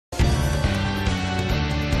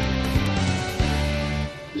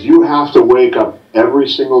you have to wake up every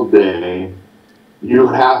single day. You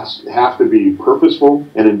have to be purposeful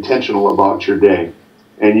and intentional about your day,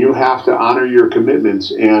 and you have to honor your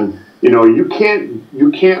commitments. And you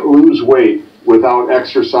can't lose weight without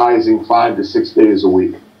exercising 5 to 6 days a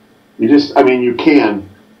week. You can,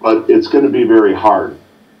 but it's going to be very hard.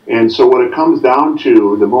 And so what it comes down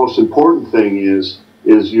to, the most important thing is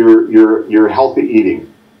your healthy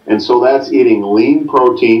eating. And so that's eating lean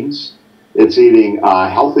proteins. It's eating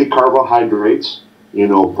healthy carbohydrates,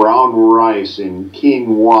 brown rice and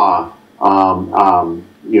quinoa,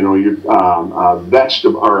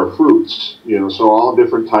 vegetable or fruits, so all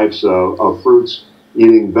different types of fruits,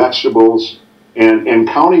 eating vegetables, and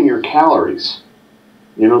counting your calories.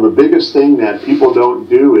 The biggest thing that people don't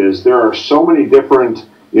do is there are so many different,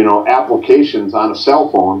 applications on a cell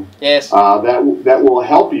phone. Yes. That will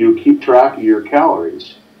help you keep track of your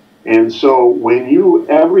calories. And so when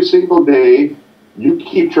every single day, you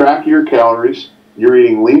keep track of your calories, you're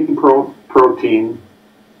eating lean protein,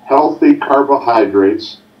 healthy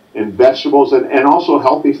carbohydrates, and vegetables, and also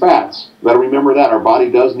healthy fats. You got to remember that our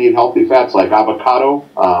body does need healthy fats like avocado,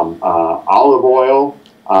 olive oil,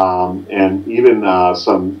 and even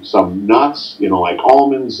some nuts, like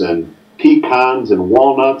almonds and pecans and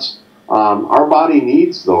walnuts. Our body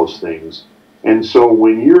needs those things. And so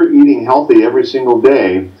when you're eating healthy every single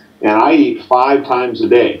day, and I eat 5 times a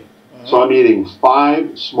day, so I'm eating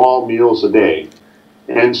 5 small meals a day.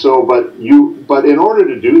 And so, but in order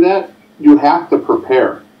to do that, you have to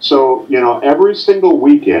prepare. So, every single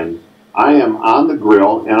weekend, I am on the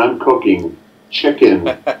grill and I'm cooking chicken,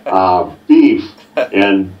 beef,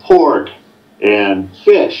 and pork, and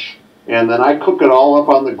fish. And then I cook it all up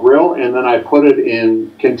on the grill, and then I put it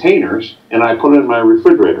in containers, and I put it in my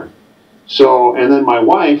refrigerator. So, and then my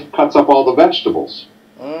wife cuts up all the vegetables.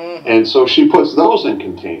 And so she puts those in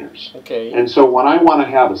containers. Okay. And so when I want to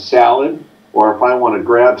have a salad, or if I want to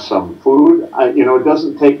grab some food, it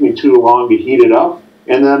doesn't take me too long to heat it up,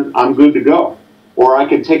 and then I'm good to go. Or I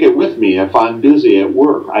can take it with me if I'm busy at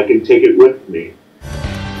work. I can take it with me.